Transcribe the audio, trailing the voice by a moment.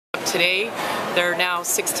today, there are now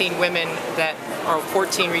 16 women that are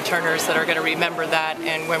 14 returners that are going to remember that,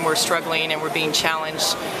 and when we're struggling and we're being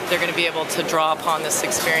challenged, they're going to be able to draw upon this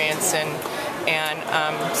experience and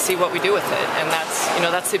see what we do with it. And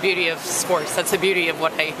that's the beauty of sports. That's the beauty of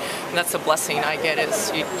and that's the blessing I get,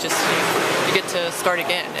 is you get to start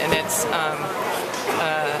again. And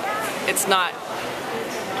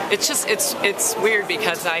it's weird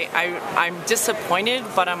because I'm disappointed,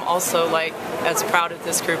 but I'm also like as proud of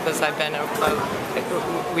this group as I've been.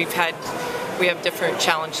 We have different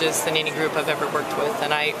challenges than any group I've ever worked with,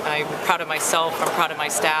 and I'm proud of myself, I'm proud of my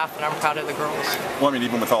staff, and I'm proud of the girls. Well, I mean,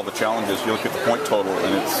 even with all the challenges, you look at the point total,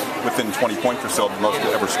 and it's within 20 points or so, the most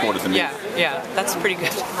ever scored as a meet. Yeah, that's pretty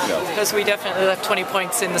good. Yeah. Because we definitely left 20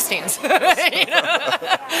 points in the stands.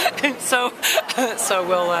 So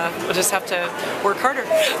we'll just have to work harder.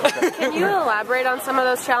 Can you elaborate on some of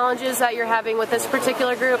those challenges that you're having with this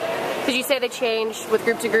particular group? Because you say they change with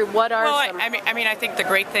group to group. What are some? I think the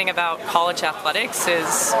great thing about college athletics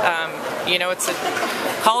is,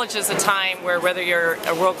 college is a time where whether you're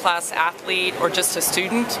a world-class athlete or just a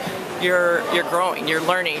student, you're growing, you're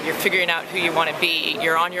learning, you're figuring out who you want to be.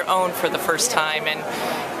 You're on your own for the first time, and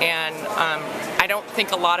I don't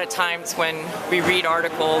think a lot of times when we read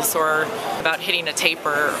articles or about hitting a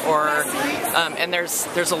taper and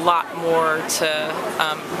there's a lot more to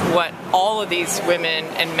what all of these women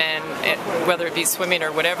and men, whether it be swimming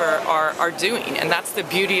or whatever, are doing. And that's the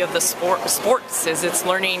beauty of the sports, is it's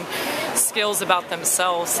learning skills about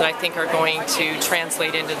themselves that I think are going to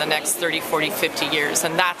translate into the next 30, 40, 50 years.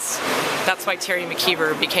 And that's why Teri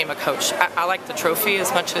McKeever became a coach. I like the trophy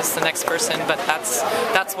as much as the next person, but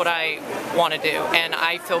that's what I want to do. And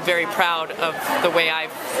I feel very proud of the way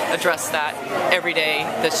I've addressed that every day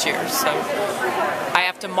this year. So I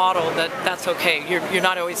have to model that's okay. You're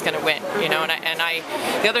not always going to win,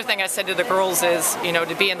 the other thing I said to the girls is,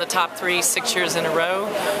 to be in the top 3 6 years in a row,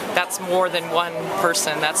 that's more than one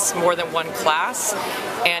person. That's more than one class.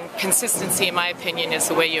 And consistency, in my opinion, is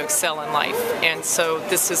the way you excel in life. And so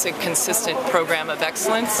this is a consistent program of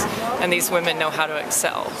excellence, and these women know how to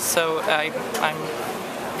excel. So I'm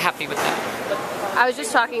happy with that. I was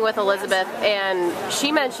just talking with Elizabeth, and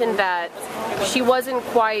she mentioned that she wasn't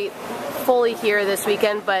quite fully here this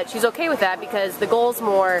weekend, but she's okay with that because the goal's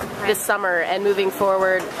more this summer and moving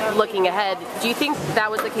forward, looking ahead. Do you think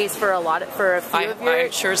that was the case for a few of your I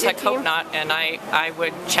sure as heck team? hope not, and I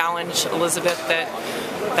would challenge Elizabeth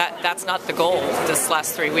that's not the goal. This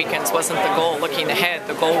last 3 weekends wasn't the goal looking ahead.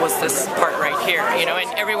 The goal was this part right here, and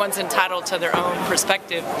everyone's entitled to their own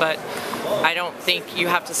perspective, but I don't think you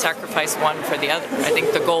have to sacrifice one for the other. I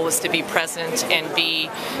think the goal is to be present and be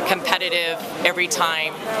competitive every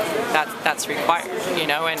time that's required,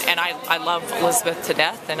 and I love Elizabeth to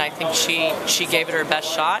death, and I think she gave it her best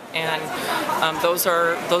shot, and those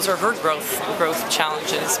are her growth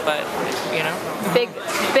challenges, but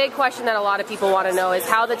Big question that a lot of people want to know is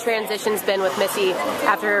how the transition's been with Missy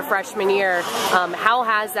after her freshman year. How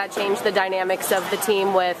has that changed the dynamics of the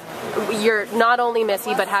team with not only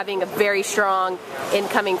Missy, but having a very strong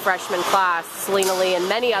incoming freshman class, Selena Lee and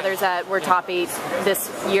many others that were top 8 this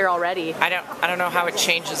year already? I don't know how it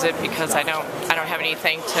changes it because I don't have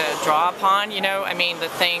anything to draw upon. The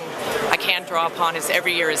thing I can draw upon is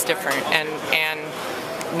every year is different, and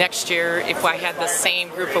next year, if I had the same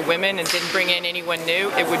group of women and didn't bring in anyone new,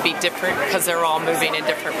 it would be different because they're all moving in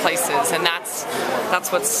different places, and that's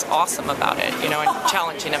what's awesome about it, and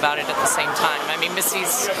challenging about it at the same time. I mean,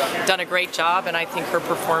 Missy's done a great job, and I think her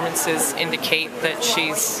performances indicate that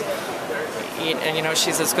she's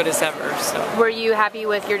as good as ever. So. Were you happy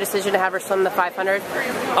with your decision to have her swim the 500?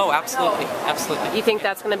 Oh, absolutely, absolutely. You think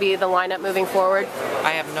that's going to be the lineup moving forward?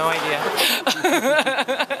 I have no idea.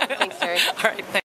 Thanks, Teri. All right, thanks.